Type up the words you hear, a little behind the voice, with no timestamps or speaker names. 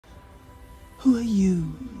Who are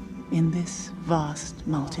you in this vast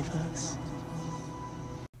multiverse?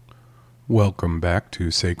 Welcome back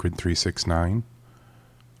to Sacred 369,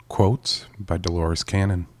 Quotes by Dolores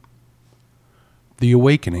Cannon. The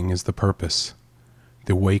awakening is the purpose,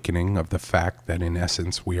 the awakening of the fact that in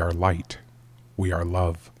essence we are light, we are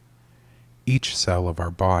love. Each cell of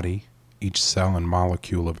our body, each cell and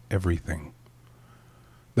molecule of everything.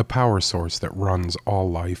 The power source that runs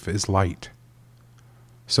all life is light.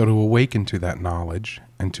 So to awaken to that knowledge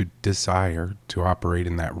and to desire to operate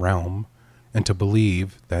in that realm and to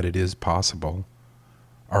believe that it is possible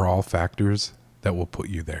are all factors that will put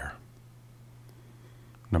you there.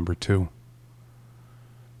 Number 2.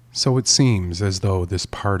 So it seems as though this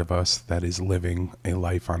part of us that is living a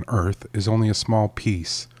life on earth is only a small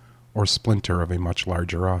piece or splinter of a much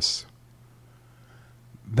larger us.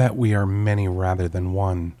 That we are many rather than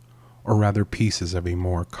one, or rather pieces of a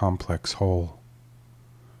more complex whole.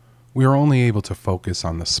 We are only able to focus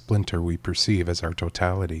on the splinter we perceive as our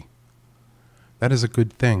totality. That is a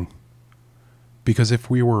good thing, because if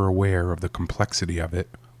we were aware of the complexity of it,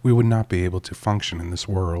 we would not be able to function in this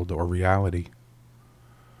world or reality.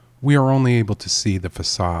 We are only able to see the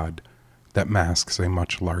facade that masks a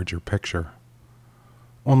much larger picture.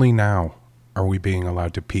 Only now are we being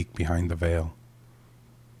allowed to peek behind the veil.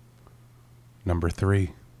 Number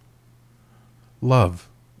 3. Love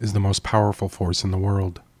is the most powerful force in the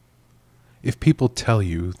world. If people tell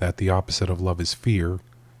you that the opposite of love is fear,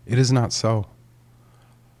 it is not so.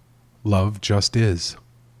 Love just is.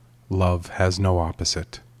 Love has no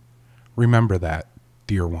opposite. Remember that,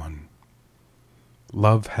 dear one.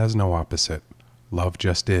 Love has no opposite. Love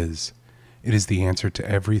just is. It is the answer to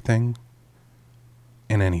everything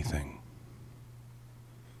and anything.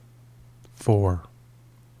 4.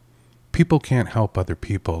 People can't help other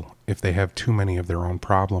people if they have too many of their own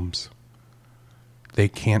problems. They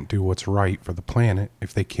can't do what's right for the planet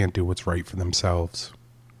if they can't do what's right for themselves.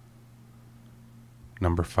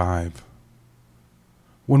 Number 5.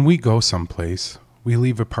 When we go someplace, we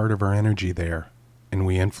leave a part of our energy there, and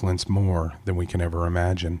we influence more than we can ever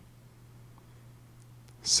imagine.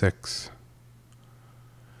 6.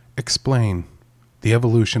 Explain. The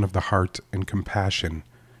evolution of the heart and compassion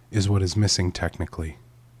is what is missing technically.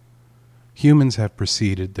 Humans have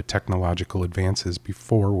preceded the technological advances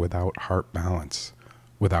before without heart balance,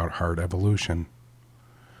 without heart evolution.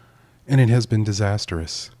 And it has been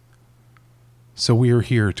disastrous. So we are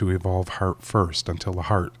here to evolve heart first until the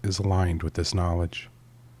heart is aligned with this knowledge.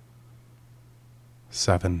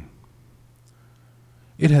 7.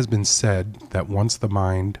 It has been said that once the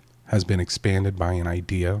mind has been expanded by an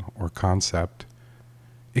idea or concept,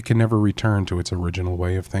 it can never return to its original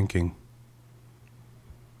way of thinking.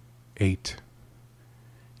 8.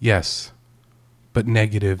 Yes, but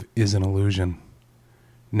negative is an illusion.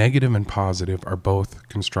 Negative and positive are both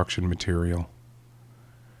construction material.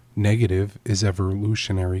 Negative is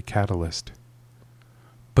evolutionary catalyst.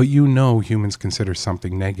 But you know humans consider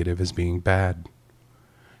something negative as being bad.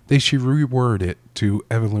 They should reword it to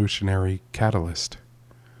evolutionary catalyst.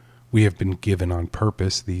 We have been given on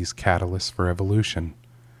purpose these catalysts for evolution.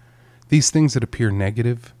 These things that appear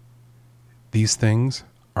negative, these things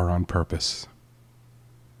are on purpose.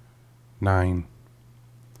 9.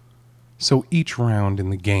 So each round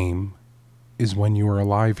in the game is when you are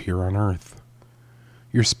alive here on Earth.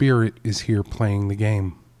 Your spirit is here playing the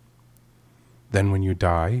game. Then when you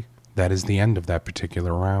die, that is the end of that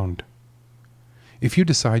particular round. If you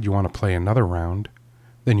decide you want to play another round,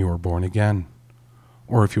 then you are born again.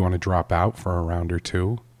 Or if you want to drop out for a round or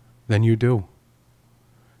two, then you do.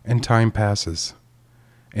 And time passes.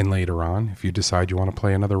 And later on, if you decide you want to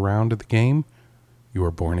play another round of the game, you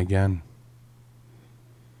are born again.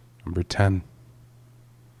 Number 10.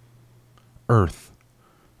 Earth.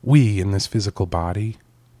 We in this physical body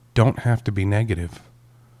don't have to be negative.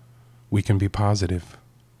 We can be positive.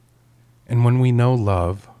 And when we know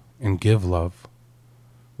love and give love,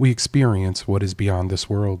 we experience what is beyond this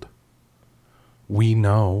world. We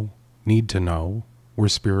need to know, we're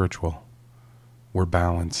spiritual. We're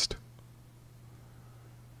balanced.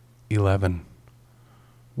 11.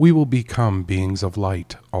 We will become beings of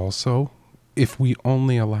light also if we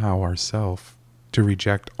only allow ourselves to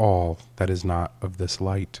reject all that is not of this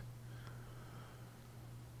light.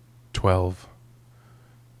 12.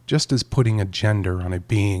 Just as putting a gender on a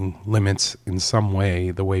being limits in some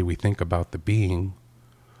way the way we think about the being,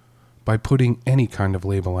 by putting any kind of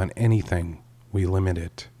label on anything, we limit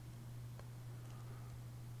it.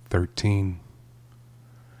 13.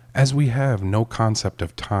 As we have no concept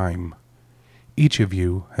of time, each of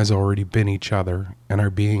you has already been each other and are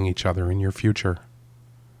being each other in your future.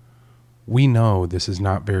 We know this is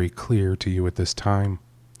not very clear to you at this time.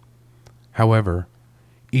 However,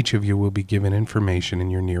 each of you will be given information in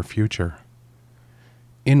your near future,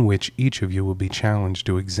 in which each of you will be challenged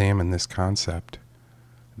to examine this concept.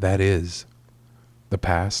 That is, the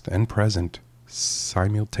past and present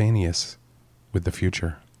simultaneous with the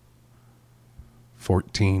future.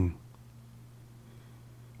 14.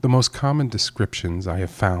 The most common descriptions I have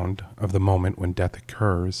found of the moment when death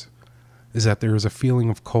occurs is that there is a feeling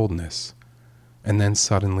of coldness, and then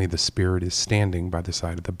suddenly the spirit is standing by the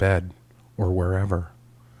side of the bed, or wherever,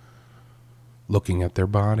 looking at their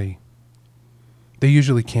body. They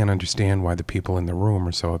usually can't understand why the people in the room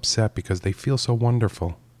are so upset because they feel so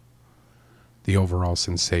wonderful. The overall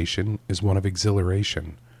sensation is one of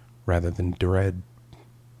exhilaration rather than dread.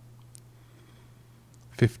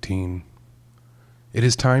 15. It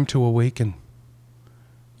is time to awaken.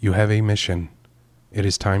 You have a mission. It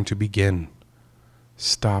is time to begin.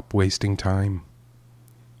 Stop wasting time.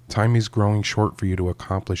 Time is growing short for you to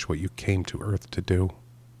accomplish what you came to Earth to do.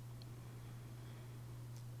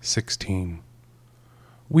 16.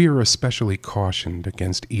 We are especially cautioned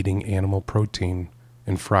against eating animal protein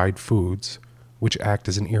and fried foods, which act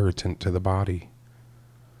as an irritant to the body.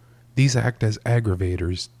 These act as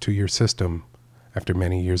aggravators to your system after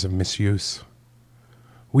many years of misuse.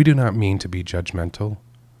 We do not mean to be judgmental,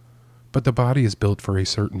 but the body is built for a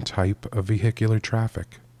certain type of vehicular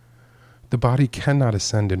traffic. The body cannot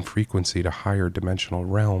ascend in frequency to higher dimensional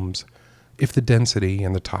realms if the density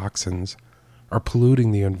and the toxins are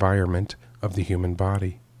polluting the environment of the human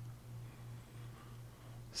body.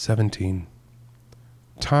 17.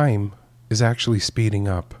 Time is actually speeding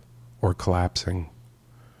up or collapsing.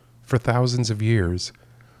 For thousands of years,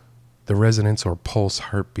 the resonance or pulse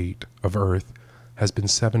heartbeat of Earth has been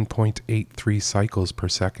 7.83 cycles per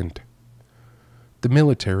second. The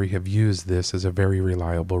military have used this as a very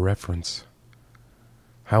reliable reference.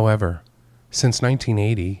 However, since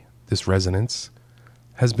 1980, this resonance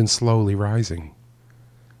has been slowly rising.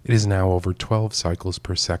 It is now over 12 cycles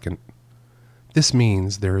per second. This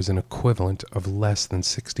means there is an equivalent of less than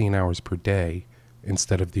 16 hours per day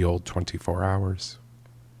instead of the old 24 hours.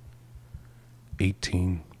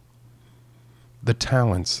 18. The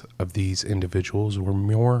talents of these individuals were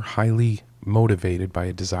more highly motivated by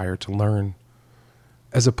a desire to learn,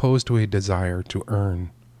 as opposed to a desire to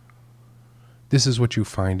earn. This is what you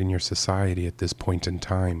find in your society at this point in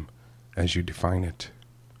time, as you define it.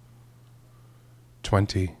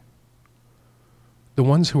 20. The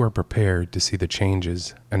ones who are prepared to see the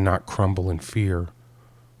changes and not crumble in fear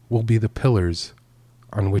will be the pillars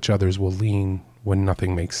on which others will lean when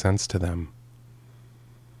nothing makes sense to them.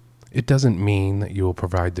 It doesn't mean that you will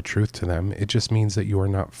provide the truth to them. It just means that you are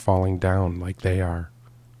not falling down like they are.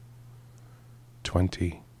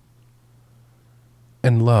 20.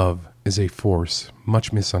 And love is a force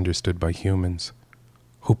much misunderstood by humans,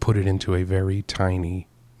 who put it into a very tiny,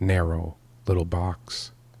 narrow little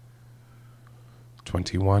box.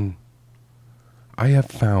 21. I have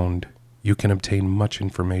found you can obtain much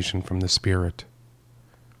information from the Spirit,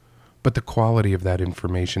 but the quality of that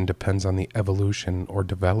information depends on the evolution or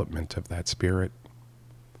development of that spirit.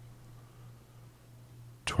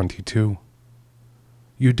 22.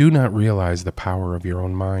 You do not realize the power of your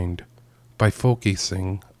own mind. By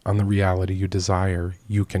focusing on the reality you desire,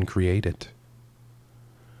 you can create it.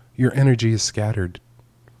 Your energy is scattered.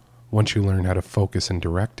 Once you learn how to focus and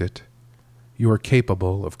direct it, you are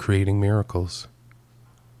capable of creating miracles.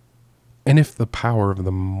 And if the power of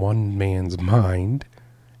the one man's mind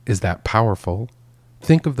is that powerful,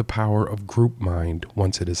 think of the power of group mind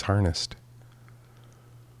once it is harnessed.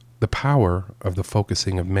 The power of the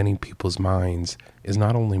focusing of many people's minds is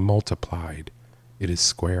not only multiplied, it is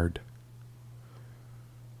squared.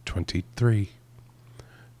 23.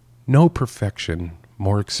 No perfection,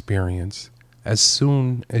 more experience. As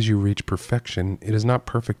soon as you reach perfection, it is not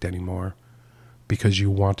perfect anymore because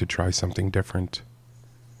you want to try something different.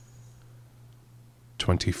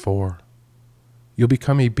 24. You'll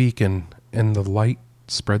become a beacon, and the light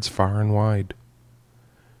spreads far and wide.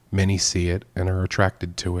 Many see it and are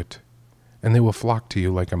attracted to it, and they will flock to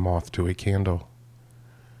you like a moth to a candle.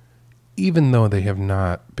 Even though they have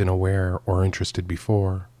not been aware or interested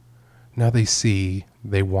before, now they see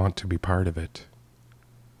they want to be part of it.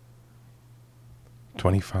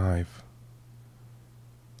 25.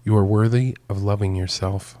 You are worthy of loving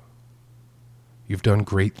yourself. You've done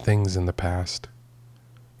great things in the past.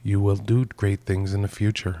 You will do great things in the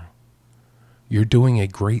future. You're doing a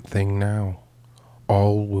great thing now.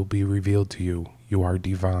 All will be revealed to you. You are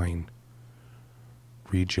divine.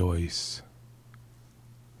 Rejoice.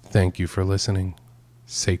 Thank you for listening.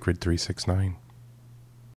 Sacred 369.